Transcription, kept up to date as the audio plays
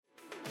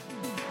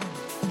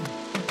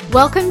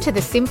Welcome to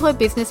the Simpler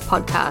Business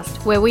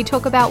Podcast, where we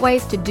talk about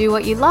ways to do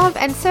what you love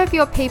and serve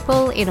your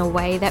people in a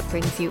way that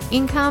brings you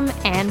income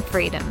and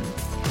freedom.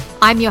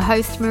 I'm your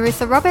host,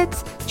 Marissa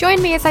Roberts. Join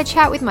me as I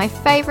chat with my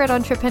favorite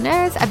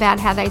entrepreneurs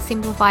about how they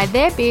simplify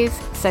their biz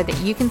so that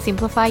you can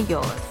simplify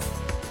yours.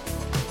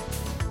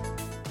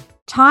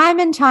 Time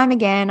and time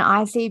again,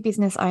 I see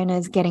business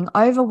owners getting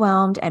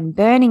overwhelmed and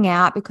burning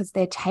out because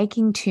they're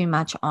taking too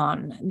much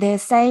on. They're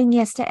saying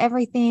yes to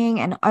everything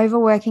and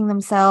overworking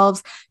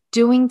themselves,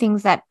 doing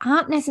things that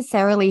aren't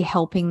necessarily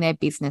helping their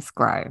business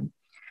grow.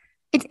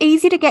 It's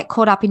easy to get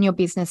caught up in your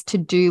business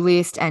to-do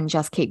list and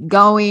just keep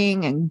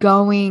going and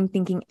going,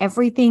 thinking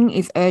everything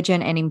is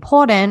urgent and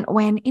important,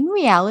 when in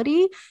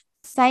reality,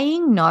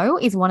 saying no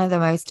is one of the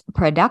most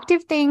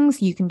productive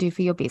things you can do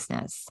for your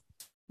business.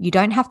 You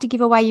don't have to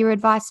give away your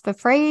advice for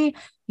free.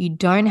 You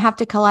don't have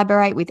to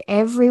collaborate with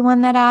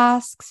everyone that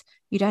asks.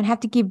 You don't have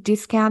to give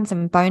discounts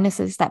and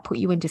bonuses that put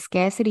you into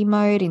scarcity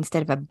mode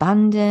instead of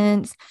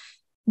abundance.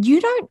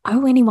 You don't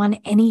owe anyone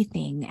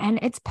anything, and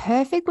it's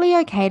perfectly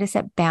okay to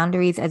set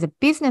boundaries as a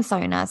business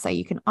owner so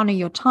you can honor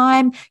your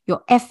time,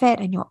 your effort,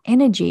 and your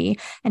energy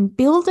and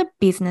build a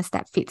business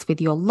that fits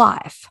with your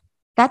life.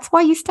 That's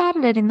why you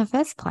started it in the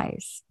first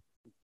place.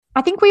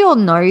 I think we all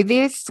know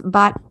this,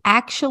 but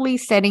actually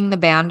setting the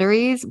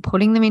boundaries,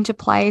 putting them into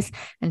place,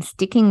 and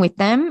sticking with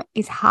them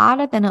is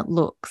harder than it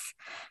looks.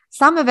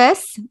 Some of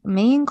us,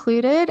 me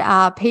included,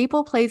 are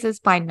people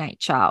pleasers by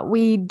nature.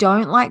 We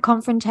don't like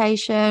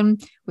confrontation.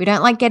 We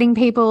don't like getting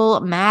people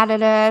mad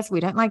at us.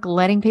 We don't like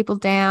letting people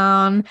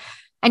down.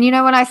 And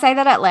when I say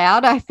that out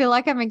loud, I feel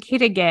like I'm a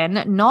kid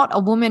again, not a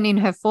woman in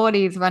her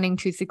 40s running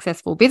two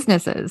successful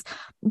businesses.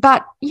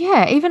 But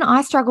yeah, even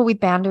I struggle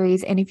with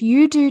boundaries. And if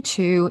you do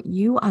too,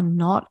 you are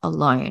not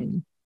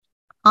alone.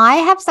 I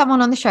have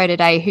someone on the show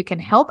today who can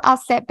help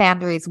us set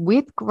boundaries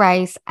with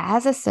grace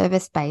as a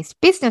service-based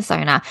business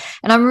owner.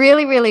 And I'm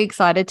really, really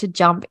excited to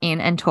jump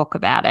in and talk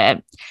about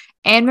it.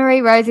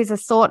 AnnMarie Rose is a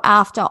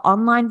sought-after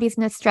online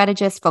business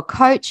strategist for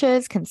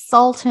coaches,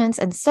 consultants,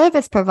 and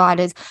service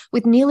providers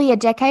with nearly a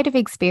decade of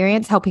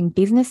experience helping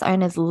business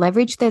owners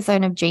leverage their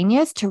zone of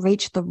genius to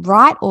reach the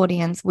right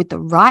audience with the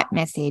right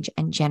message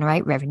and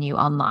generate revenue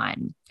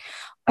online.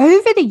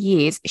 Over the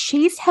years,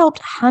 she's helped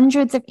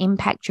hundreds of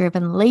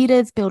impact-driven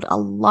leaders build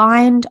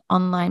aligned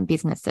online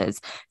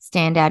businesses,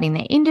 stand out in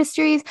their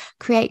industries,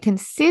 create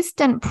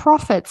consistent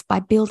profits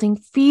by building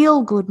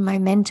feel-good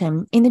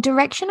momentum in the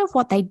direction of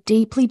what they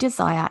deeply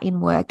desire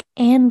in work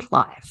and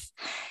life.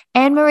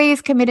 AnnMarie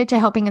is committed to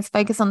helping us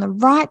focus on the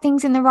right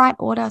things in the right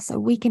order so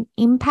we can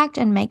impact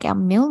and make our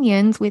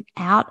millions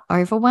without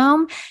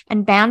overwhelm.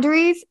 And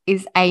boundaries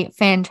is a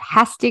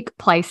fantastic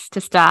place to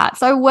start.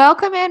 So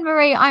welcome,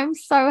 AnnMarie. I'm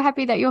so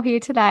happy that you're here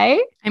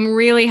today. I'm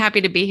really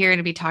happy to be here and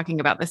to be talking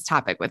about this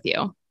topic with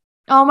you.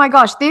 Oh my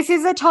gosh, this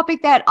is a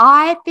topic that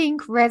I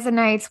think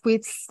resonates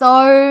with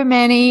so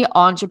many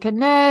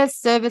entrepreneurs,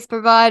 service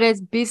providers,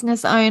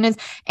 business owners,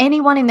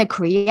 anyone in the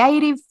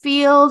creative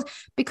field,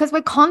 because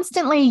we're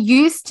constantly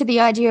used to the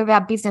idea of our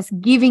business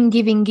giving,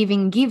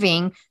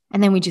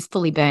 and then we just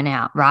fully burn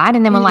out, right?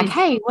 And then we're like,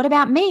 hey, what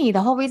about me?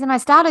 The whole reason I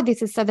started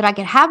this is so that I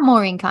could have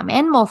more income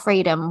and more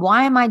freedom.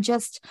 Why am I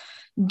just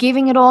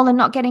giving it all and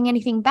not getting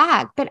anything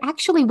back? But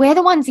actually, we're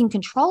the ones in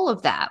control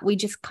of that. We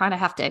just kind of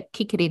have to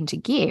kick it into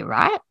gear,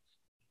 right?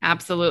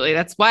 Absolutely.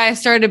 That's why I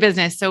started a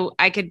business, so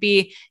I could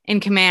be in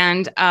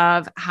command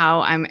of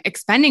how I'm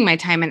expending my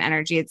time and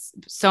energy. It's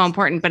so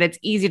important, but it's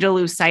easy to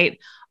lose sight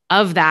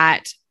of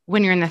that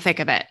when you're in the thick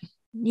of it.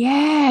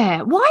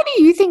 Yeah. Why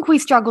do you think we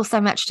struggle so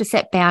much to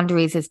set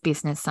boundaries as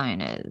business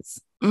owners?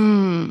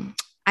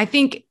 I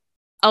think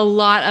a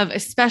lot of,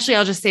 especially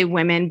I'll just say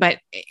women, but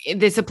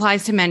this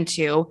applies to men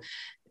too.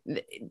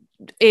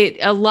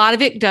 A lot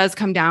of it does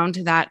come down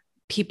to that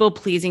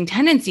people-pleasing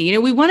tendency.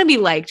 We want to be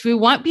liked. We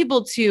want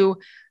people to,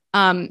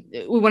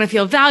 we want to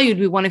feel valued.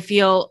 We want to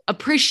feel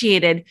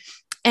appreciated.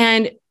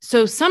 And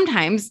so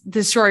sometimes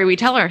the story we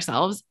tell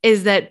ourselves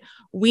is that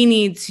we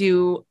need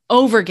to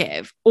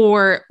overgive,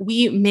 or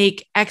we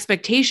make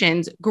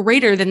expectations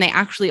greater than they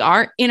actually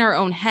are in our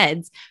own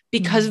heads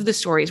because of the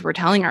stories we're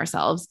telling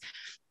ourselves.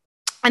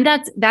 And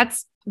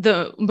that's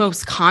the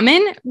most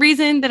common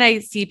reason that I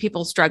see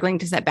people struggling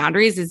to set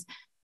boundaries is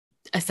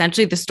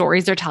essentially the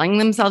stories they're telling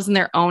themselves in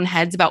their own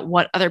heads about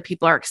what other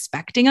people are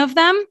expecting of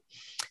them.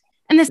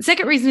 And the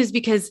second reason is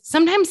because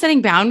sometimes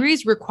setting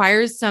boundaries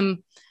requires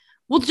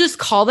we'll just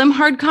call them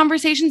hard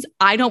conversations.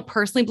 I don't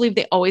personally believe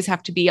they always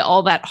have to be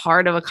all that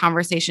hard of a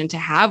conversation to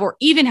have, or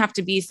even have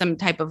to be some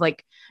type of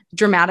like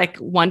dramatic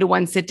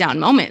one-to-one sit down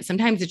moment.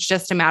 Sometimes it's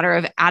just a matter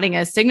of adding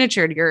a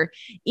signature to your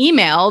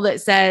email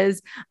that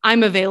says,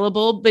 I'm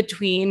available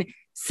between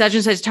such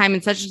and such time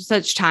and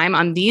such time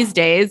on these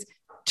days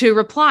to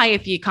reply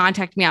if you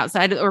contact me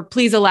outside, or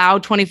please allow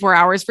 24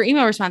 hours for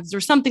email responses,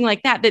 or something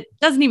like that. That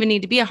doesn't even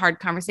need to be a hard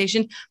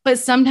conversation, but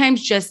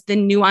sometimes just the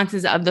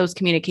nuances of those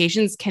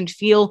communications can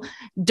feel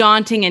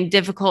daunting and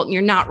difficult, and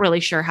you're not really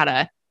sure how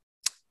to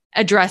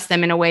address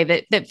them in a way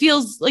that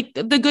feels like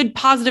the good,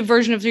 positive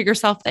version of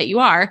yourself that you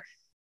are.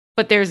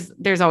 But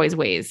there's always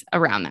ways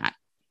around that.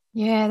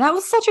 Yeah, that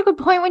was such a good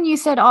point when you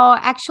said, oh,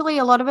 actually,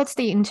 a lot of it's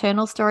the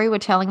internal story we're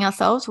telling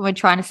ourselves when we're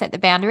trying to set the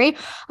boundary.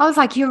 I was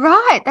like, you're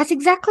right. That's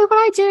exactly what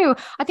I do.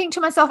 I think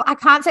to myself, I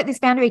can't set this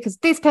boundary because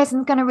this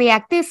person's going to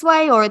react this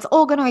way or it's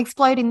all going to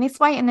explode in this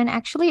way. And then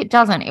actually, it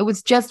doesn't. It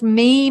was just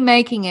me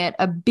making it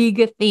a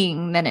bigger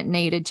thing than it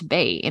needed to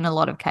be in a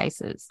lot of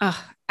cases.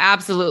 Oh,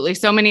 absolutely.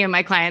 So many of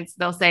my clients,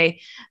 they'll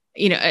say,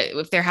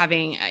 if they're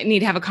need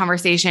to have a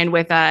conversation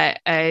with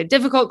a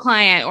difficult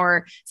client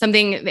or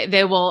something,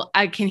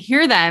 I can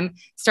hear them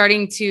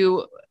starting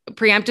to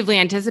preemptively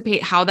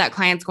anticipate how that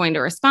client's going to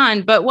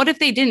respond. But what if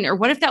they didn't? Or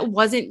what if that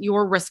wasn't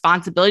your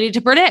responsibility to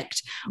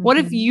predict? Mm-hmm. What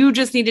if you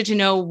just needed to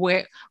know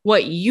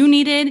what you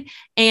needed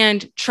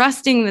and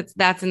trusting that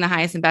that's in the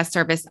highest and best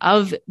service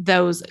of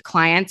those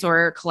clients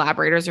or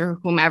collaborators or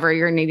whomever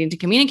you're needing to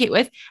communicate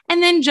with.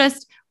 And then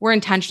just we're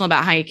intentional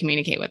about how you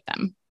communicate with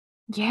them.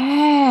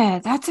 Yeah,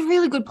 that's a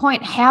really good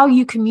point. How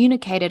you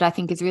communicate it, I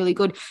think, is really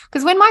good.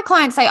 Because when my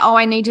clients say, oh,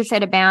 I need to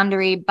set a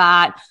boundary,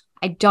 but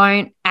I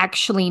don't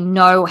actually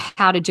know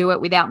how to do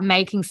it without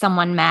making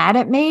someone mad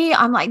at me,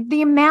 I'm like,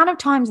 the amount of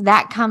times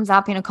that comes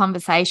up in a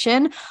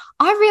conversation,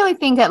 I really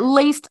think at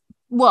least,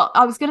 well,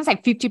 I was going to say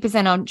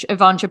 50%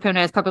 of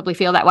entrepreneurs probably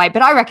feel that way,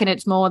 but I reckon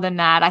it's more than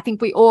that. I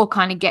think we all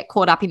kind of get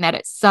caught up in that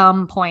at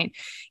some point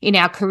in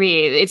our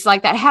career. It's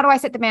like that. How do I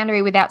set the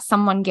boundary without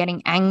someone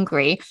getting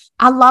angry?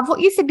 I love what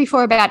you said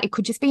before about it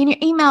could just be in your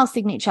email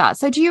signature.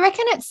 So do you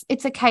reckon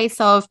it's a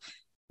case of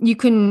you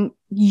can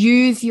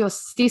use your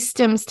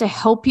systems to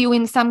help you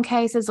in some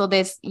cases, or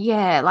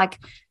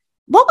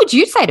what would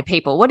you say to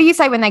people? What do you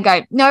say when they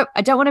go, no,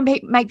 I don't want to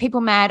make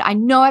people mad. I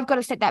know I've got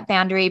to set that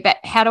boundary, but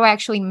how do I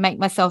actually make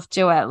myself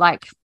do it?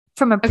 Like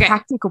from a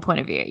practical point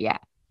of view. Yeah.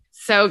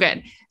 So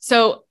good.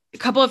 So a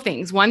couple of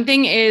things. One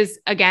thing is,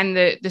 again,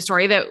 the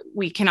story that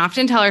we can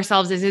often tell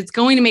ourselves is it's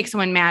going to make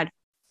someone mad.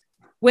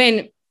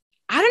 When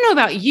I don't know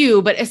about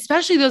you, but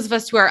especially those of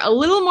us who are a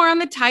little more on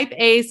the type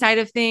A side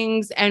of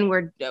things, and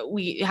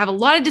we have a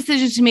lot of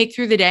decisions to make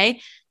through the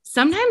day.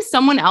 Sometimes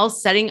someone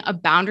else setting a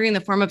boundary in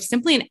the form of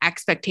simply an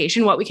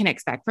expectation, what we can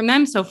expect from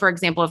them. So for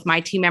example, if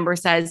my team member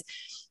says,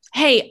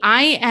 hey,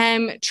 I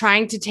am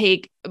trying to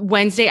take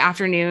Wednesday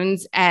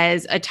afternoons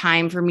as a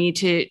time for me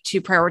to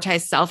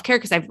prioritize self-care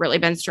because I've really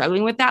been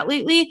struggling with that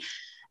lately.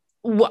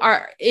 I'm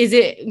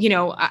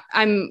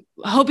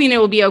hoping it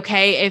will be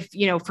okay if,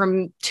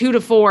 from 2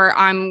 to 4,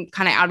 I'm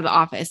kind of out of the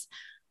office.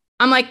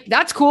 I'm like,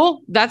 that's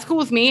cool. That's cool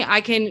with me.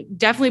 I can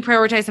definitely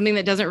prioritize something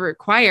that doesn't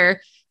require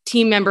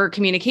team member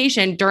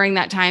communication during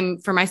that time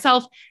for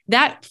myself.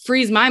 That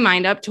frees my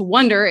mind up to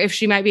wonder if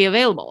she might be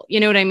available. You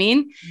know what I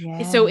mean?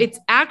 Yeah. So it's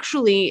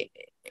actually,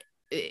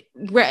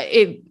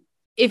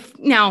 if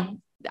now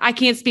I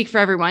can't speak for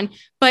everyone,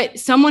 but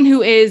someone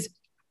who is,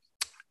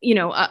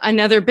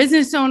 another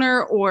business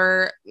owner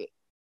or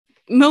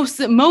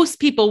most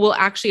people will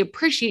actually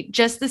appreciate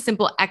just the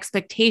simple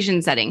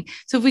expectation setting.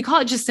 So if we call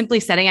it just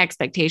simply setting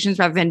expectations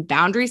rather than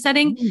boundary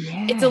setting,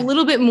 it's a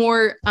little bit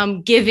more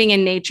giving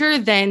in nature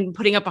than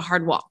putting up a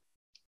hard wall.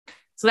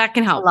 So that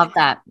can help. I love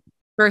that.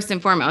 First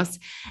and foremost.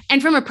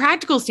 And from a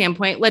practical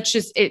standpoint,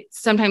 it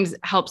sometimes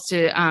helps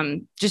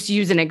to just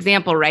use an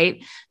example,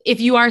 right? If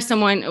you are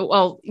someone,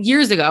 well,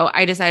 years ago,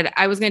 I decided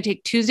I was going to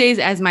take Tuesdays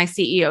as my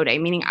CEO day,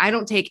 meaning I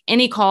don't take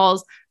any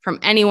calls from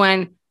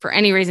anyone for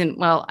any reason.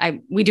 Well,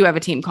 we do have a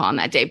team call on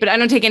that day, but I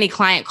don't take any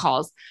client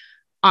calls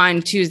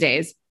on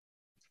Tuesdays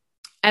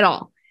at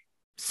all.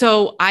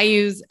 So I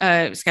use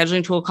a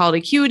scheduling tool called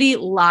Acuity.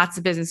 Lots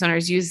of business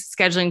owners use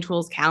scheduling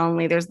tools,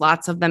 Calendly. There's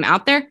lots of them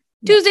out there.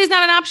 Tuesday's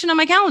not an option on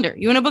my calendar.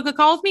 You want to book a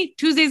call with me?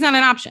 Tuesday's not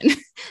an option.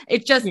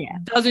 It just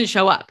doesn't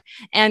show up.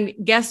 And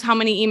guess how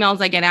many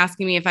emails I get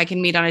asking me if I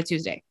can meet on a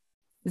Tuesday?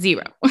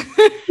 0.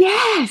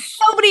 Yes.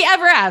 Nobody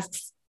ever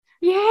asks.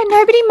 Yeah,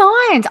 nobody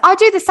minds. I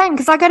do the same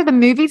because I go to the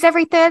movies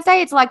every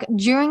Thursday. It's like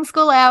during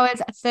school hours,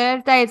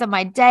 Thursdays are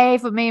my day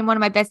for me and one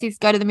of my besties to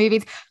go to the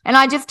movies. And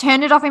I just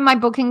turned it off in my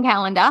booking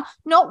calendar.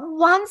 Not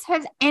once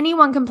has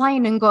anyone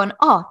complained and gone,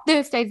 oh,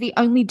 Thursday's the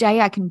only day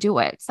I can do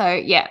it. So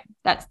yeah,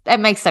 that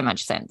makes so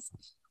much sense.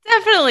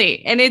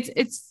 Definitely. And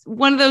it's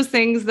one of those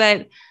things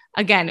that,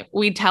 again,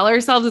 we tell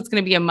ourselves it's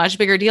going to be a much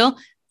bigger deal.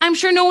 I'm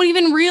sure no one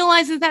even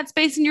realizes that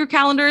space in your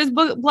calendar is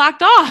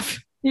blocked off.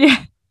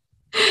 Yeah.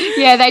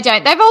 Yeah, they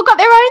don't. They've all got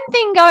their own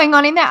thing going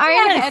on in their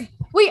own head.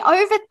 We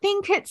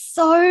overthink it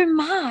so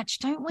much,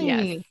 don't we?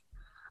 Yes,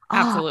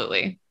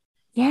 absolutely.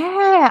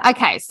 Yeah.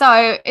 Okay.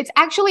 So it's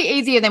actually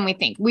easier than we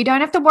think. We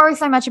don't have to worry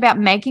so much about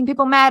making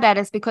people mad at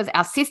us because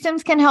our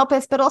systems can help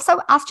us, but also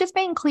us just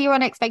being clear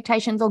on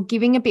expectations or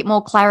giving a bit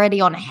more clarity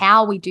on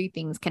how we do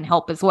things can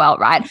help as well,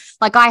 right?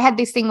 Like I had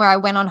this thing where I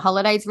went on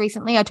holidays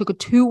recently. I took a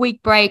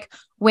 2-week break,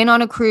 went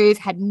on a cruise,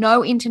 had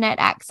no internet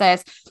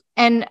access.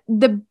 And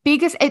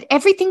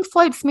everything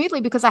flowed smoothly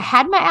because I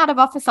had my out of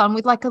office on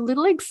with like a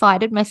little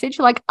excited message,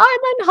 like I'm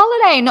on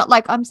holiday, not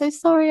like I'm so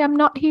sorry, I'm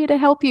not here to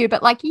help you,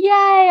 but like,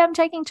 yay, I'm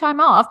taking time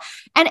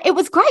off. And it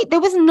was great. There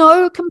was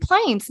no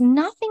complaints,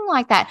 nothing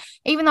like that.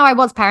 Even though I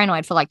was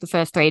paranoid for like the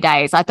first 3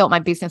 days, I thought my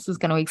business was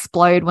going to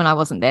explode when I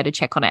wasn't there to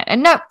check on it.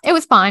 And no, it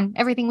was fine.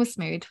 Everything was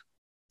smooth.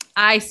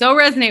 I so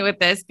resonate with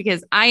this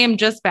because I am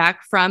just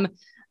back from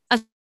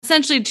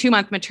essentially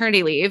 2-month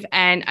maternity leave,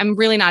 and I'm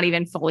really not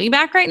even fully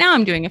back right now.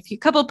 I'm doing a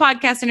couple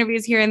podcast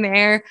interviews here and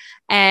there,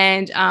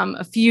 and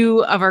a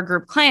few of our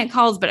group client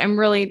calls, but I'm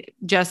really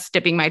just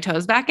dipping my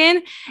toes back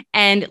in.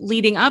 And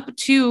leading up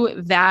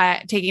to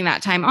that, taking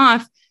that time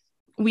off,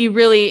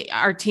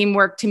 our team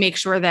worked to make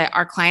sure that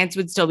our clients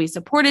would still be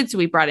supported. So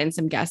we brought in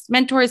some guest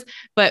mentors,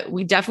 but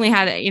we definitely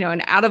had,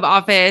 an out of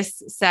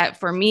office set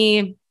for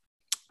me,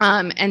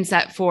 and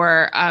set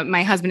for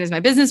my husband is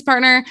my business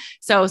partner.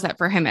 So set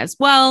for him as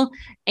well.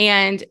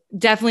 And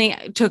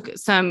definitely took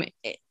some,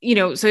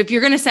 so if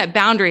you're going to set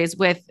boundaries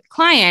with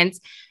clients,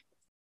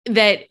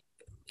 that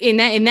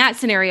in that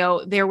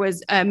scenario, there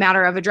was a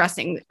matter of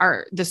addressing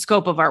the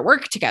scope of our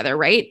work together.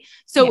 Right.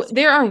 So yes,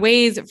 there are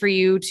ways for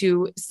you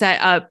to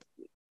set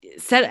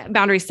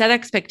boundaries, set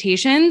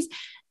expectations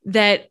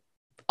that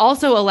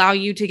also allow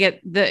you to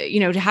get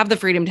to have the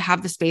freedom, to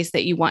have the space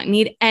that you want and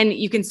need. And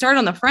you can start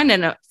on the front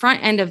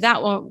end of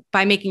that one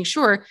by making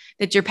sure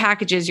that your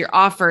packages, your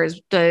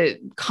offers, the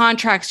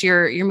contracts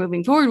you're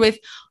moving forward with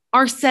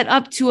are set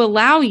up to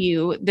allow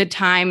you the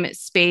time,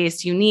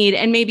 space you need,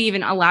 and maybe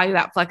even allow you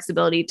that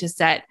flexibility to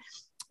set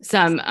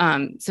some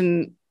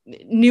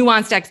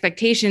nuanced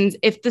expectations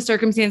if the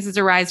circumstances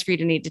arise for you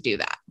to need to do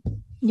that.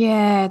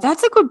 Yeah,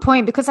 that's a good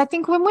point, because I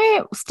think when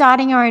we're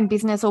starting our own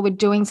business or we're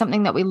doing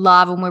something that we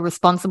love and we're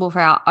responsible for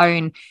our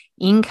own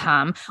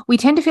income, we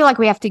tend to feel like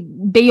we have to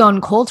be on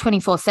call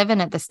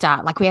 24/7 at the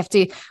start. Like we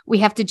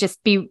have to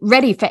just be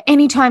ready for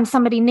any time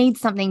somebody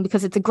needs something,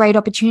 because it's a great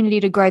opportunity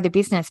to grow the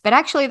business. But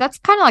actually that's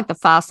kind of like the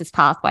fastest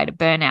pathway to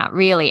burnout,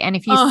 really. And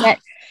if you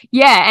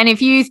and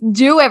if you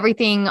do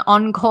everything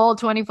on call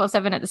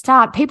 24/7 at the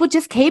start, people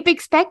just keep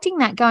expecting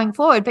that going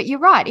forward. But you're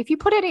right. If you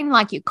put it in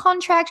like your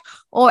contract,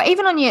 or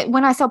even on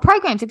when I sell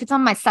programs, if it's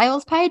on my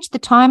sales page, the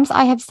times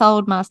I have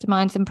sold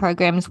masterminds and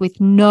programs with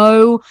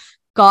no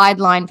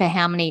guideline for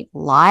how many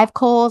live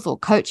calls or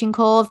coaching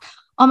calls,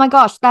 oh my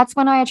gosh, that's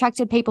when I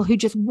attracted people who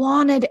just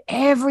wanted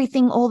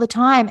everything all the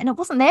time. And it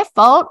wasn't their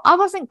fault. I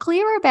wasn't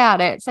clear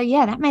about it. So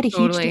yeah, that made a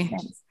huge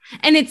difference.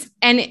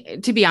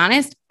 And to be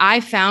honest, I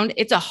found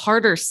it's a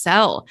harder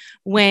sell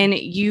when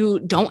you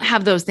don't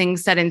have those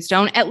things set in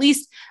stone, at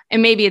least.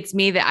 And maybe it's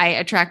me that I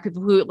attract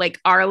people who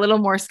are a little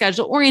more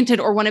schedule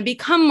oriented or want to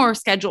become more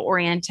schedule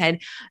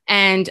oriented.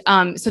 And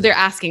so they're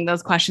asking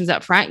those questions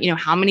up front,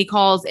 how many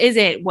calls is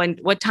it?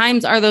 What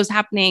times are those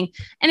happening?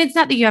 And it's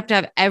not that you have to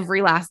have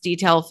every last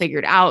detail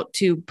figured out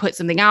to put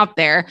something out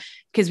there,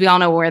 because we all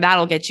know where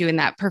that'll get you in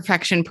that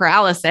perfection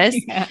paralysis.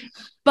 Yeah.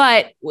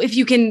 But if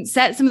you can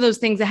set some of those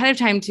things ahead of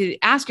time to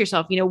ask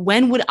yourself,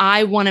 when would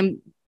I want to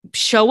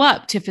show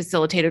up to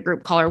facilitate a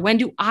group call? Or when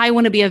do I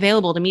want to be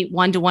available to meet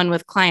one-to-one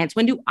with clients?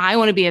 When do I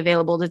want to be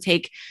available to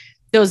take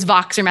those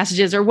Voxer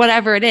messages or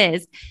whatever it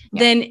is? Yeah.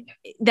 Then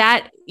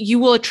that you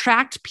will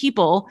attract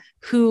people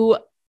who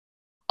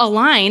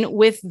align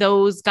with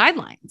those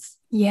guidelines.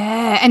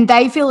 Yeah. And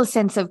they feel a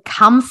sense of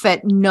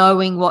comfort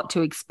knowing what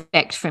to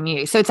expect from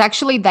you. So it's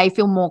actually, they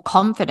feel more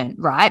confident,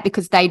 right?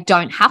 Because they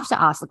don't have to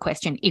ask the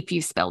question if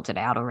you spelled it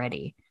out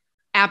already.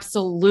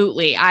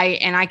 Absolutely.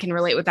 I can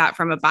relate with that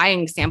from a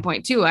buying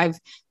standpoint too.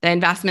 The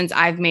investments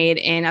I've made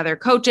in other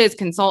coaches,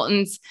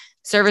 consultants,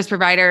 service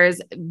providers,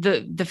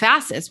 the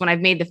fastest, when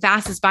I've made the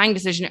fastest buying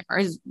decision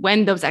is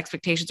when those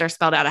expectations are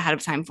spelled out ahead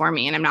of time for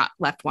me and I'm not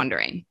left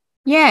wondering.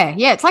 Yeah.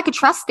 It's like a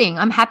trust thing.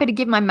 I'm happy to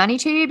give my money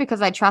to you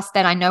because I trust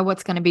that I know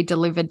what's going to be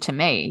delivered to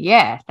me.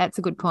 Yeah, that's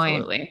a good point.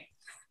 Absolutely.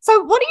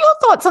 So what are your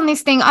thoughts on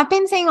this thing? I've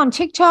been seeing on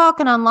TikTok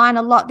and online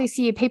a lot this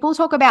year, people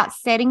talk about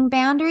setting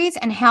boundaries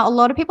and how a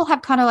lot of people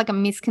have kind of like a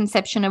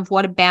misconception of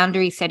what a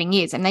boundary setting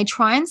is. And they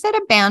try and set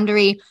a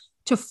boundary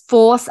to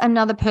force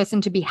another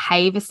person to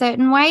behave a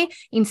certain way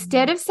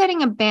instead of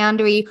setting a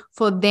boundary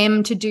for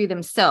them to do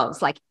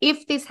themselves. Like,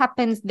 if this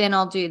happens, then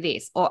I'll do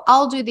this, or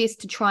I'll do this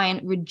to try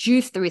and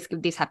reduce the risk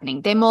of this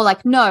happening. They're more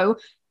like, no,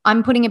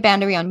 I'm putting a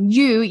boundary on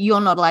you. You're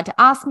not allowed to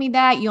ask me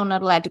that. You're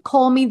not allowed to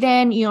call me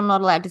then. You're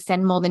not allowed to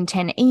send more than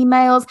 10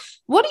 emails.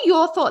 What are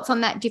your thoughts on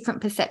that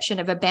different perception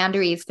of a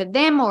boundary is for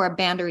them or a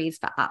boundary is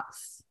for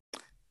us?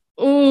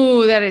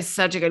 Oh, that is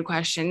such a good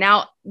question.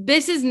 Now,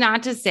 this is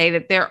not to say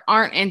that there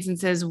aren't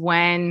instances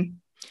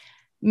when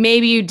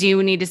maybe you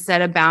do need to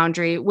set a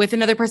boundary with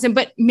another person,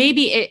 but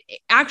maybe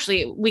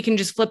we can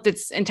just flip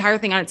this entire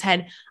thing on its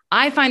head.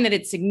 I find that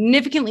it's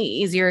significantly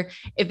easier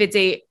if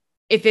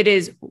it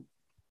is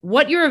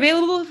what you're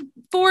available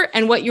for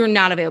and what you're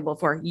not available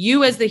for,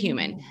 you as the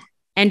human,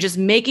 and just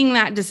making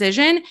that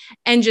decision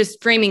and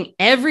just framing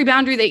every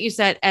boundary that you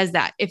set as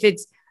that. If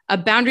it's a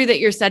boundary that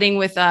you're setting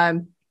with,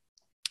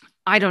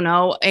 I don't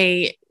know,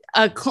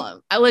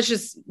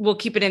 we'll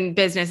keep it in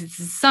business. It's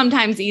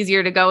sometimes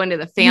easier to go into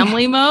the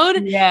family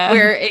mode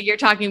where you're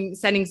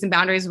setting some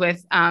boundaries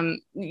with,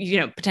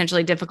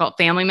 potentially difficult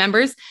family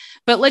members.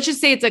 But let's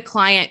just say it's a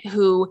client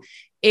who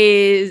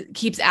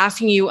keeps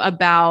asking you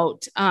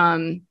about,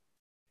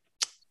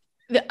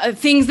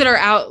 things that are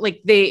out,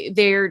 like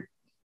they're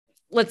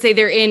let's say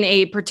they're in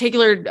a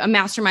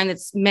mastermind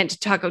that's meant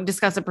to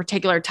discuss a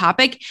particular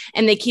topic,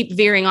 and they keep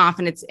veering off,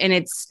 and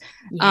it's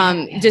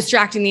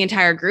distracting the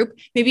entire group.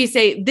 Maybe you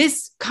say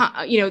this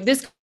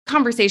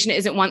conversation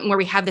isn't one where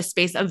we have the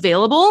space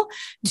available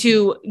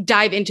to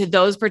dive into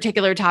those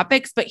particular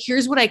topics, but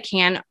here's what I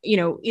can,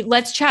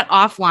 let's chat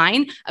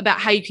offline about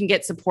how you can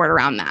get support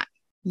around that.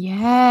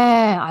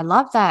 Yeah, I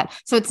love that.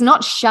 So it's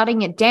not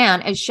shutting it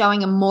down, it's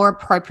showing a more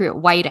appropriate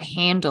way to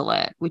handle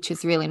it, which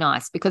is really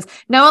nice, because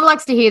no one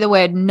likes to hear the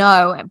word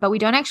no, but we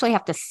don't actually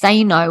have to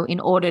say no in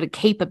order to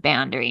keep a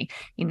boundary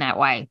in that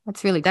way.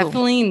 That's really cool.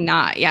 Definitely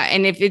not. Yeah.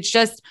 And if it's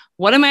just,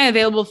 what am I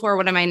available for?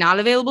 What am I not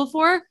available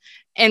for?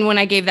 And when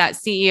I gave that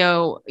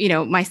CEO,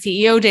 my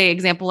CEO day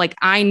example, like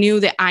I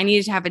knew that I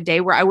needed to have a day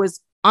where I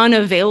was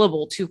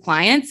unavailable to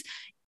clients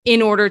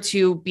in order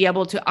to be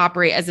able to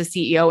operate as a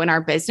CEO in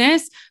our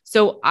business.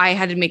 So I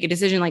had to make a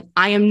decision, like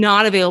I am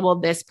not available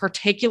this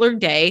particular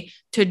day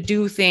to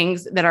do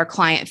things that are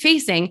client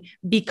facing,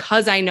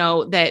 because I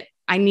know that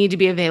I need to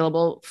be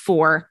available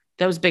for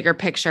those bigger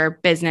picture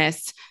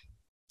business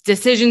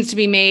decisions to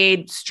be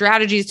made,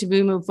 strategies to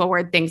be moved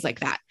forward, things like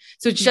that.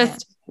 So it's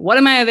just, what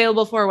am I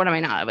available for? What am I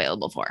not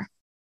available for?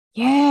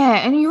 Yeah.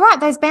 And you're right.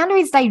 Those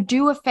boundaries, they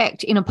do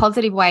affect in a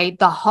positive way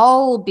the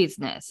whole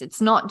business. It's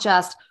not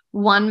just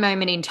one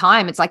moment in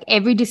time. It's like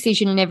every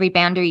decision and every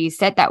boundary you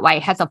set that way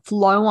has a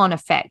flow on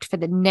effect for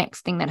the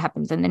next thing that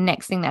happens and the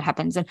next thing that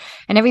happens. And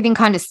everything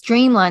kind of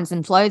streamlines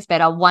and flows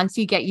better once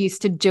you get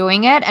used to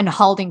doing it and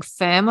holding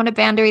firm on a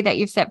boundary that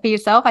you've set for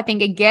yourself. I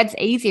think it gets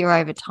easier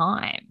over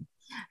time.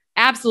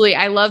 Absolutely.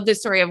 I love the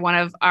story of one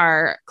of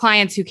our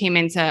clients who came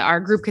into our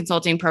group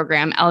consulting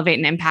program, Elevate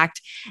and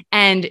Impact.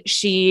 And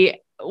she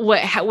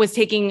was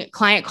taking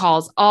client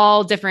calls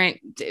all different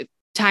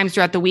times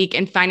throughout the week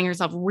and finding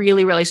herself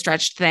really, really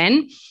stretched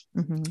thin.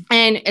 Mm-hmm.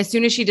 And as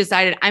soon as she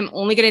decided, I'm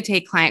only going to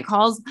take client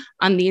calls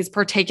on these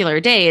particular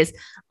days,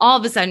 all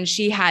of a sudden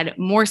she had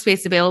more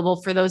space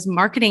available for those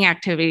marketing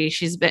activities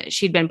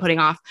she'd been putting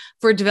off,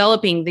 for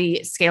developing the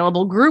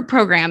scalable group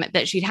program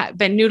that she'd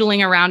been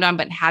noodling around on,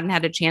 but hadn't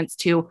had a chance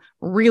to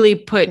really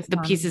put the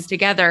pieces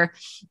together.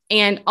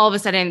 And all of a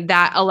sudden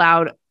that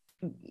allowed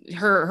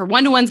her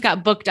one-to-ones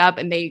got booked up,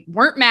 and they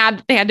weren't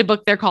mad. They had to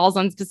book their calls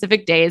on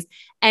specific days.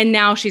 And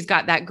now she's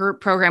got that group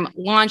program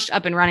launched,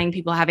 up and running,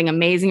 people having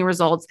amazing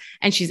results.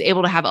 And she's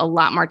able to have a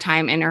lot more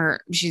time in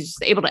her. She's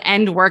able to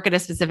end work at a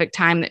specific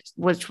time,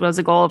 which was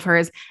a goal of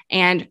hers.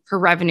 And her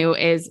revenue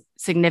is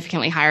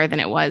significantly higher than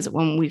it was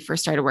when we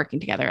first started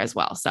working together as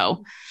well.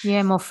 So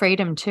yeah, more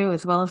freedom too,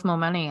 as well as more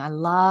money. I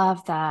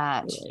love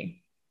that. Really.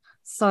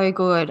 So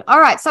good. All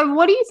right. So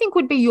what do you think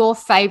would be your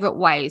favorite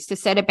ways to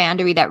set a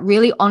boundary that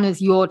really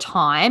honors your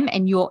time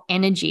and your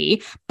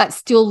energy, but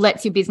still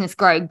lets your business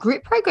grow?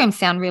 Group programs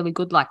sound really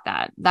good like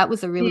that. That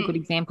was a really good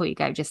example you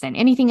gave just then.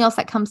 Anything else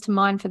that comes to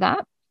mind for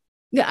that?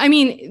 Yeah, I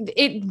mean,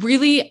 it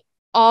really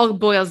all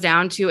boils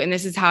down to, and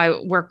this is how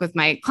I work with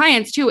my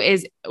clients too,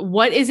 is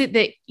what is it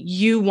that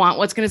you want?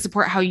 What's going to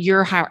support how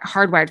you're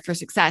hardwired for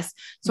success?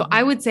 So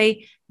I would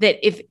say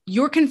that if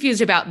you're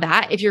confused about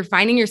that, if you're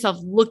finding yourself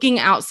looking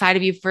outside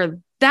of you for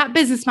that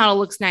business model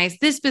looks nice,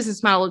 this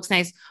business model looks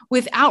nice,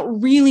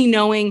 without really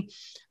knowing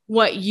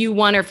what you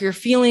want, or if you're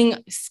feeling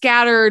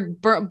scattered,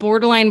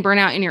 borderline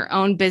burnout in your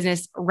own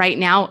business right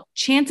now,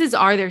 chances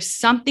are there's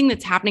something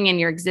that's happening in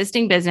your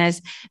existing business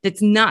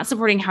that's not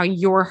supporting how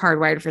you're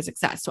hardwired for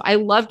success. So I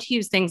love to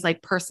use things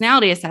like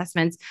personality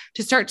assessments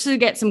to start to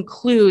get some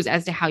clues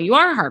as to how you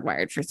are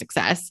hardwired for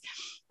success.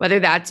 Whether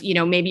that's,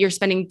 maybe you're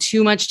spending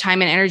too much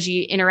time and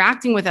energy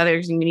interacting with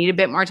others and you need a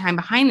bit more time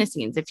behind the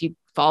scenes. If you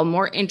fall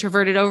more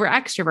introverted over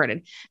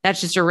extroverted, that's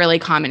just a really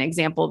common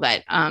example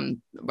that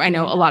I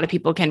know a lot of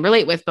people can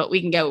relate with, but we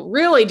can go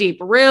really deep,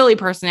 really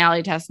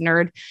personality test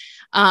nerd.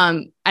 I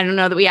don't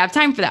know that we have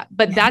time for that,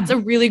 but that's a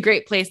really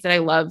great place that I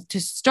love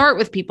to start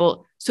with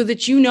people so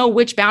that you know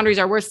which boundaries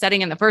are worth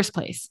setting in the first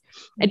place.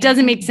 It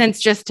doesn't make sense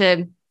just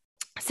to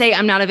say,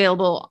 I'm not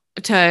available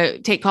to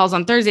take calls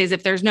on Thursdays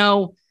if there's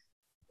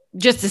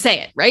just to say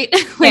it, right?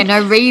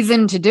 No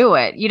reason to do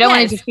it. You don't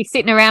want to just be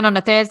sitting around on a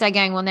Thursday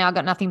going, well, now I've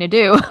got nothing to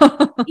do.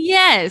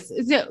 Yes.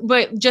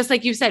 But just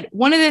like you said,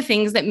 one of the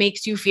things that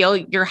makes you feel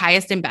your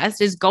highest and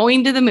best is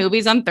going to the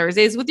movies on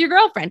Thursdays with your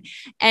girlfriend.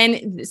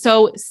 And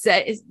so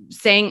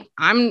saying,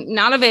 I'm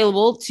not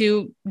available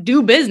to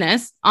do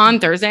business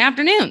on Thursday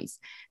afternoons.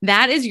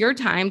 That is your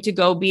time to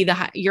go be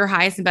your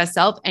highest and best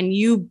self. And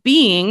you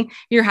being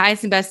your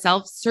highest and best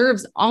self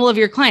serves all of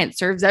your clients,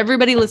 serves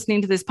everybody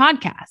listening to this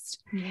podcast.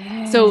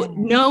 Yeah.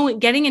 So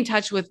getting in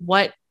touch with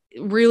what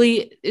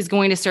really is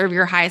going to serve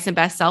your highest and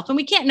best self. And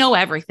we can't know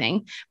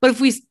everything, but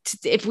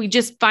if we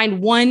just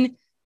find one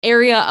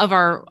area of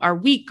our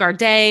week, our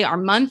day, our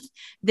month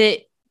that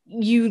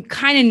you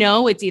kind of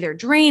know it's either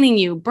draining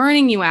you,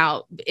 burning you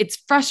out, it's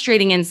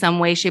frustrating in some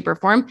way, shape, or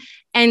form,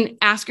 and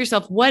ask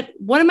yourself, what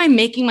am I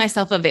making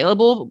myself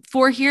available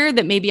for here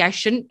that maybe I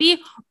shouldn't be,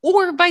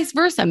 or vice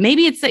versa.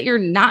 Maybe it's that you're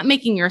not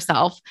making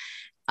yourself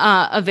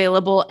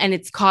available, and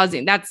it's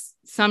causing, that's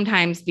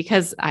sometimes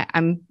because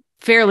I'm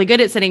fairly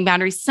good at setting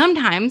boundaries.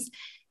 Sometimes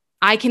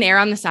I can err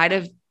on the side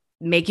of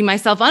making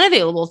myself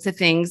unavailable to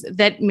things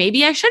that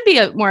maybe I should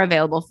be more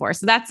available for.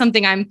 So that's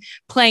something I'm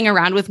playing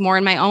around with more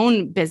in my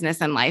own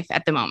business and life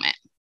at the moment.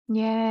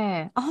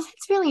 Yeah. Oh,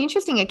 that's really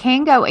interesting. It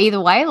can go either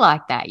way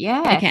like that.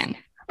 Yeah. I can.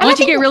 And once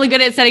you get really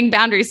good at setting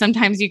boundaries,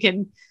 sometimes you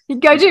can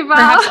go too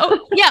far.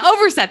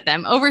 Overset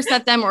them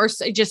or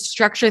just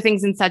structure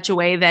things in such a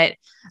way that,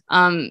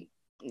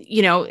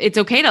 it's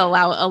okay to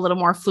allow a little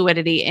more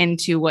fluidity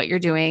into what you're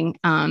doing,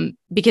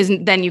 because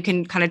then you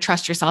can kind of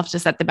trust yourself to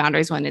set the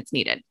boundaries when it's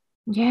needed.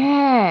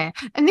 Yeah.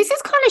 And this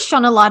has kind of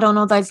shone a light on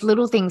all those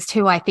little things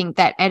too. I think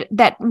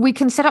that we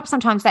can set up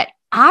sometimes that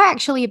are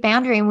actually a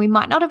boundary and we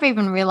might not have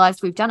even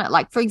realized we've done it.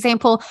 Like, for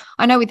example,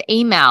 I know with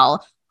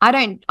email,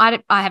 I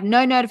have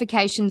no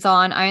notifications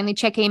on. I only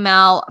check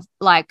email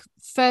like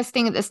first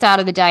thing at the start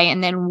of the day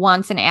and then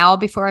once an hour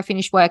before I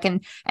finish work.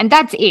 And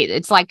that's it.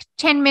 It's like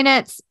 10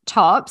 minutes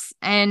tops.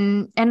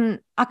 And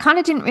I kind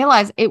of didn't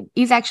realize it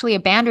is actually a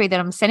boundary that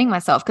I'm setting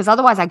myself, because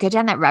otherwise I go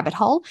down that rabbit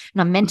hole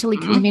and I'm mentally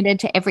committed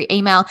to every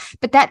email.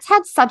 But that's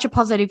had such a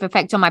positive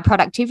effect on my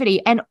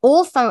productivity. And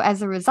also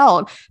as a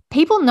result,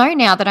 people know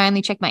now that I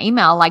only check my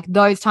email like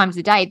those times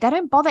a day. They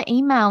don't bother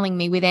emailing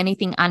me with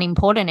anything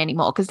unimportant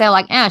anymore, because they're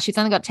like, she's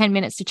only got 10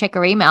 minutes to check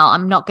her email.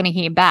 I'm not going to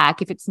hear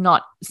back if it's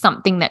not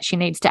something that she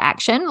needs to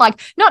action. Like,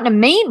 not in a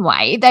mean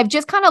way. They've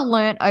just kind of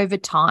learned over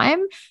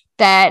time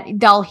that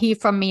they'll hear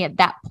from me at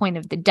that point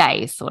of the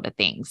day, sort of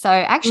thing. So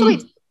actually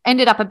it's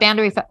ended up a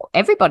boundary for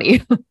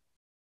everybody.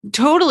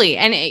 Totally.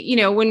 And,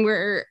 when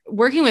we're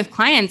working with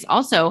clients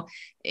also,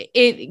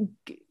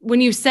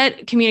 when you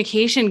set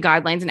communication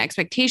guidelines and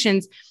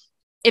expectations,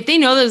 if they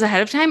know those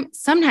ahead of time,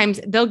 sometimes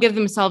they'll give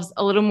themselves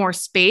a little more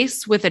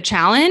space with a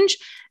challenge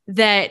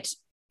that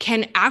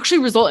can actually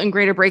result in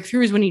greater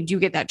breakthroughs when you do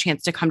get that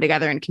chance to come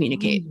together and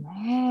communicate.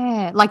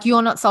 Yeah. Like,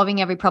 you're not solving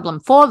every problem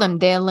for them.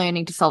 They're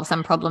learning to solve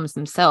some problems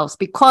themselves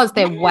because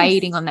they're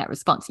waiting on that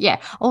response.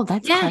 Yeah. Oh,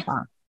 that's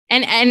clever.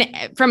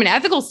 And from an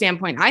ethical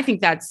standpoint, I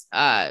think that's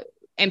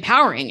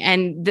empowering.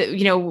 And,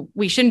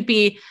 we shouldn't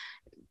be,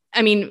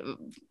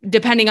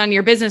 depending on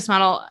your business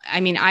model,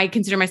 I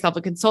consider myself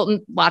a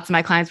consultant. Lots of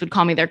my clients would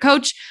call me their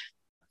coach,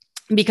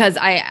 because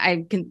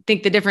I can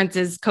think the difference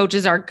is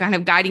coaches are kind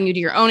of guiding you to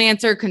your own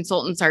answer.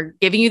 Consultants are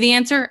giving you the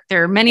answer.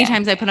 There are many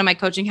times I put on my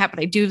coaching hat, but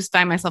I do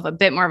find myself a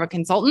bit more of a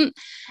consultant.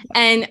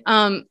 And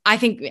I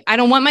think I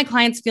don't want my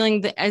clients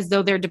feeling as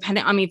though they're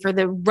dependent on me for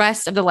the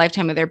rest of the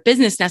lifetime of their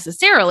business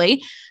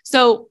necessarily.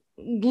 So,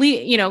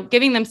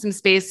 giving them some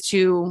space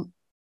to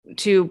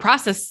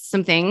process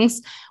some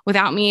things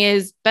without me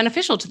is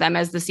beneficial to them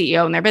as the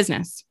CEO in their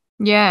business.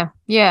 Yeah.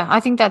 Yeah. I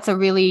think that's a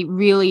really,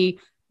 really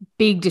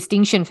big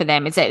distinction for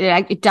them, is that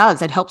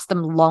it helps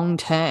them long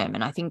term.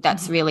 And I think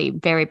that's really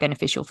very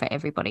beneficial for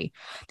everybody.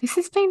 This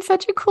has been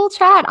such a cool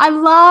chat. I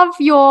love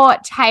your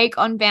take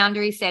on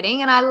boundary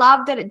setting. And I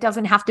love that it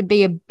doesn't have to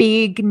be a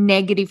big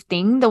negative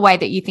thing the way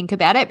that you think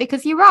about it,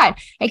 because you're right.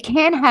 It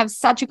can have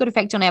such a good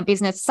effect on our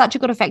business, such a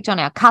good effect on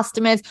our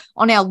customers,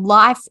 on our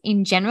life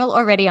in general.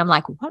 Already I'm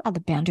like, what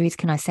other boundaries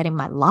can I set in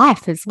my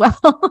life as well?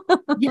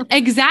 Yeah,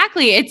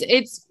 exactly.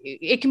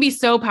 It can be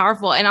so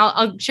powerful. And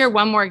I'll share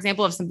one more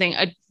example of something,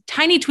 a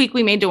tiny tweak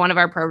we made to one of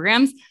our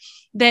programs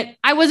that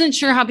I wasn't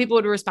sure how people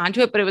would respond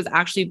to it, but it was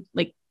actually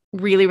like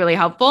really, really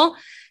helpful.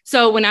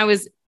 So when I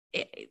was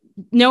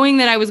knowing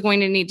that I was going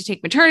to need to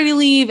take maternity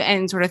leave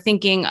and sort of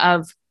thinking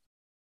of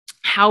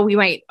how we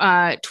might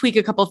tweak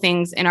a couple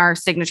things in our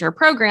signature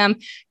program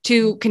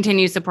to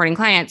continue supporting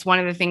clients, one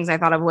of the things I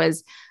thought of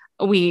was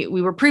we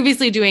were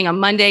previously doing a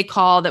Monday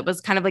call that was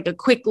kind of like a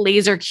quick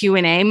laser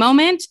Q&A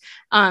moment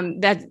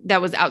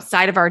that was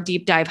outside of our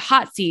deep dive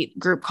hot seat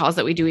group calls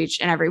that we do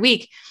each and every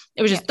week.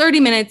 It was just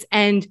 30 minutes.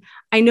 And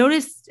I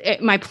noticed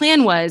my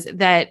plan was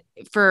that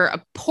for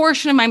a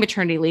portion of my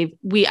maternity leave,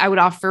 I would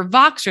offer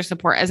Voxer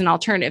support as an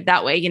alternative.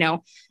 That way,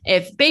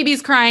 if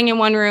baby's crying in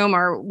one room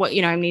or what,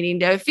 I'm needing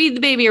to feed the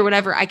baby or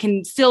whatever, I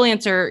can still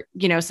answer,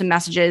 some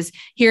messages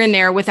here and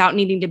there without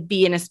needing to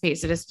be in a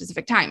space at a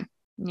specific time.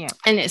 Yeah.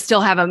 And it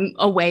still have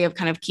a way of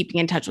kind of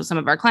keeping in touch with some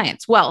of our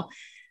clients. Well,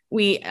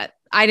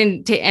 I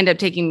didn't end up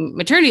taking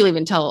maternity leave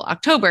until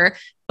October,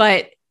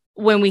 but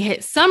when we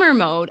hit summer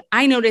mode,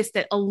 I noticed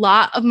that a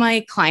lot of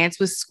my clients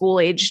with school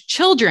age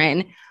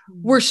children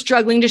were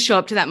struggling to show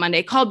up to that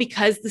Monday call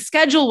because the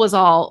schedule was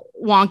all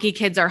wonky.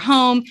 Kids are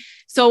home.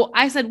 So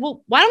I said,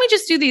 well, why don't we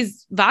just do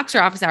these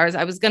Voxer office hours?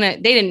 They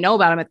didn't know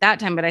about them at that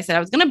time, but I said, I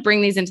was going to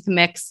bring these into the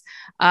mix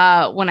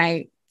when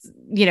I,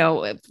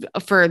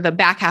 for the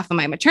back half of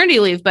my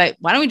maternity leave, but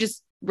why don't we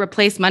just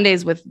replace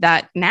Mondays with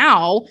that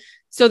now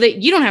so that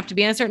you don't have to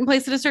be in a certain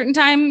place at a certain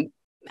time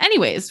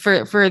anyways,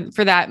 for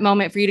that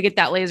moment for you to get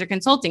that laser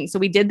consulting. So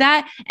we did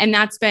that. And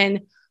that's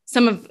been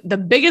some of the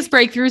biggest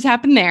breakthroughs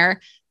happen there.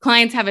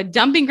 Clients have a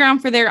dumping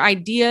ground for their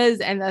ideas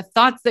and the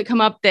thoughts that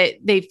come up that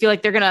they feel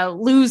like they're going to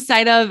lose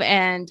sight of.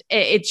 And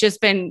it's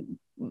just been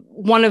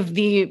one of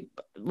the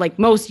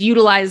most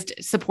utilized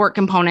support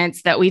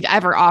components that we've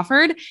ever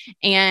offered.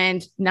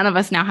 And none of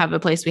us now have a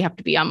place we have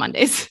to be on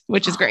Mondays,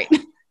 which is great.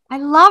 I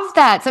love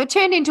that. So it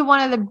turned into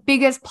one of the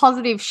biggest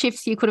positive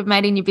shifts you could have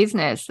made in your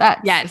business.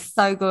 That's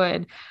so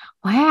good.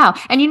 Wow.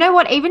 And you know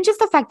what? Even just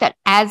the fact that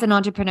as an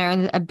entrepreneur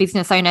and a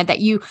business owner that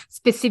you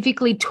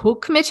specifically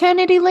took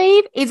maternity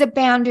leave is a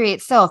boundary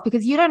itself,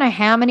 because you don't know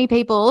how many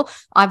people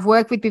I've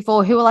worked with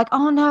before who are like,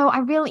 oh no, I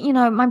really,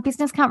 my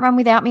business can't run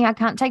without me. I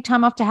can't take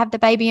time off to have the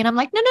baby. And I'm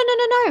like, no.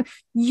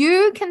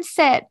 You can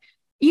set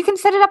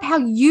it up how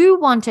you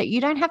want it. You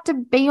don't have to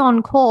be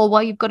on call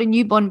while you've got a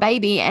newborn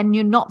baby and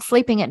you're not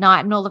sleeping at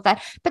night and all of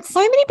that. But so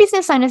many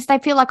business owners, they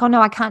feel like, oh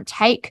no, I can't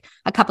take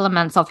a couple of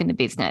months off in the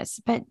business.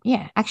 But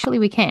yeah, actually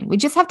we can. We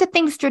just have to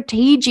think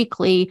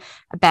strategically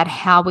about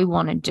how we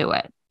want to do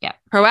it. Yeah.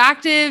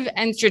 Proactive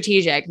and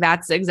strategic.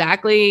 That's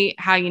exactly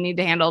how you need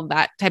to handle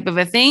that type of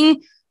a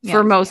thing.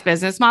 For most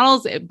business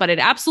models, but it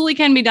absolutely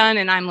can be done.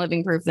 And I'm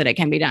living proof that it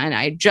can be done.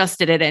 I just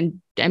did it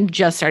and I'm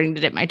just starting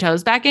to dip my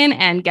toes back in.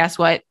 And guess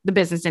what? The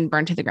business didn't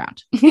burn to the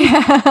ground.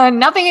 Yeah,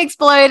 nothing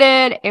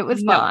exploded. It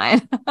was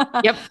fine.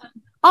 Yep.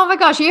 Oh my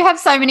gosh, you have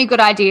so many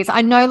good ideas.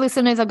 I know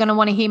listeners are going to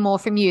want to hear more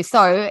from you.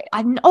 So,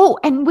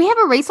 and we have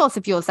a resource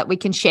of yours that we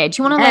can share. Do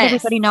you want to let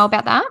everybody know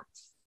about that?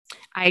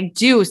 I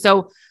do.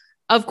 So,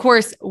 of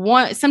course,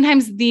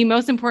 sometimes the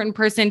most important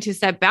person to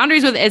set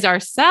boundaries with is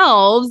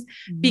ourselves,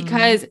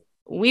 because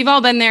we've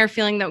all been there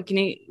feeling that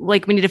we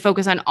need to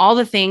focus on all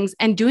the things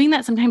and doing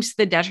that sometimes to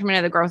the detriment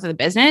of the growth of the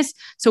business.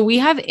 So we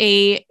have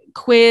a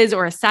quiz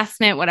or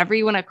assessment, whatever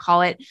you want to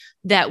call it,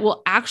 that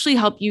will actually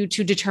help you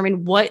to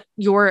determine what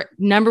your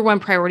number one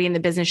priority in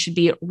the business should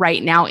be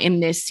right now in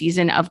this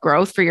season of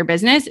growth for your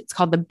business. It's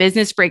called the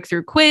Business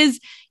Breakthrough Quiz.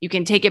 You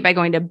can take it by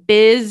going to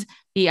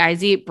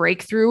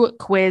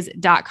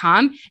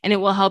breakthroughquiz.com, and it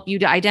will help you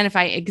to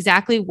identify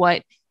exactly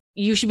what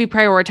you should be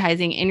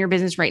prioritizing in your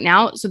business right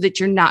now so that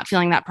you're not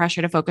feeling that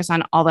pressure to focus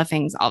on all the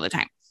things all the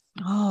time.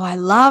 Oh, I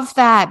love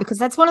that, because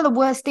that's one of the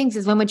worst things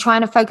is when we're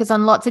trying to focus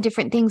on lots of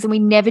different things and we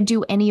never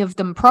do any of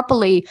them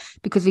properly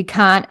because we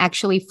can't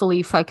actually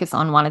fully focus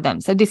on one of them.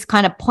 So this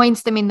kind of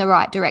points them in the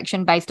right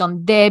direction based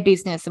on their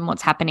business and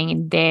what's happening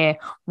in their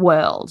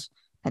world.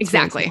 That's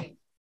exactly. Really cool.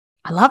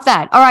 I love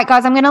that. All right,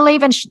 guys, I'm going to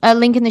leave a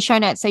link in the show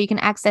notes so you can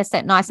access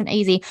that nice and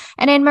easy.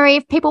 And AnnMarie,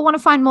 if people want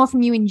to find more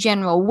from you in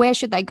general, where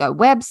should they go?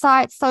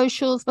 Website,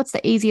 socials? What's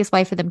the easiest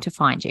way for them to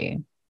find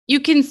you?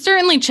 You can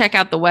certainly check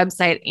out the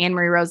website,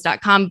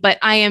 AnnMarieRose.com, but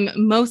I am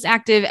most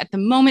active at the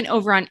moment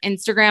over on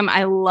Instagram.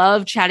 I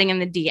love chatting in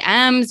the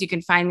DMs. You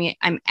can find me.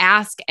 I'm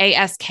ASK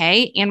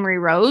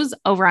AnnMarie Rose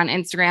over on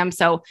Instagram.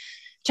 So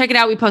check it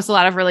out. We post a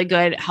lot of really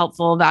good,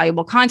 helpful,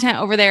 valuable content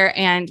over there.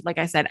 And like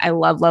I said, I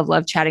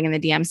love chatting in the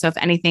DM. So if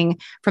anything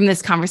from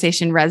this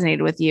conversation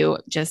resonated with you,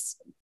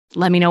 just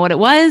let me know what it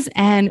was.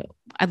 And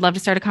I'd love to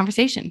start a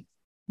conversation.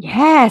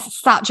 Yes,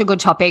 such a good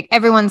topic.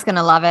 Everyone's going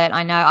to love it.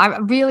 I know. I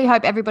really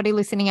hope everybody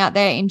listening out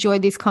there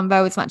enjoyed this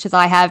convo as much as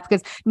I have,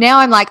 because now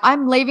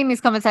I'm leaving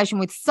this conversation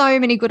with so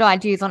many good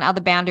ideas on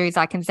other boundaries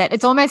I can set.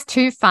 It's almost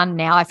too fun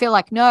now. I feel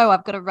like, no,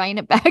 I've got to rein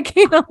it back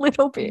in a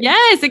little bit.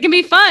 Yes, it can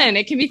be fun.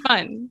 It can be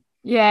fun.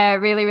 Yeah,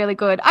 really, really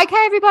good.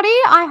 Okay, everybody,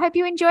 I hope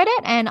you enjoyed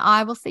it, and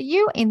I will see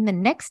you in the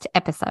next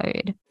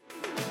episode.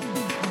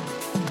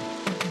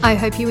 I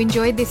hope you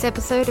enjoyed this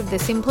episode of the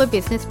Simpler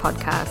Business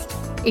Podcast.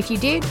 If you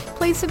did,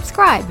 please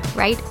subscribe,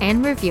 rate,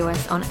 and review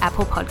us on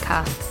Apple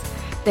Podcasts.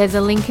 There's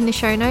a link in the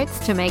show notes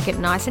to make it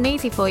nice and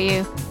easy for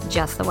you,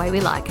 just the way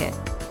we like it.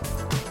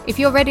 If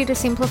you're ready to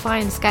simplify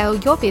and scale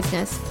your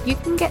business, you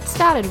can get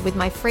started with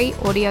my free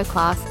audio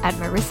class at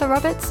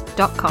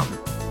marissaroberts.com.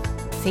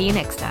 See you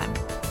next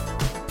time.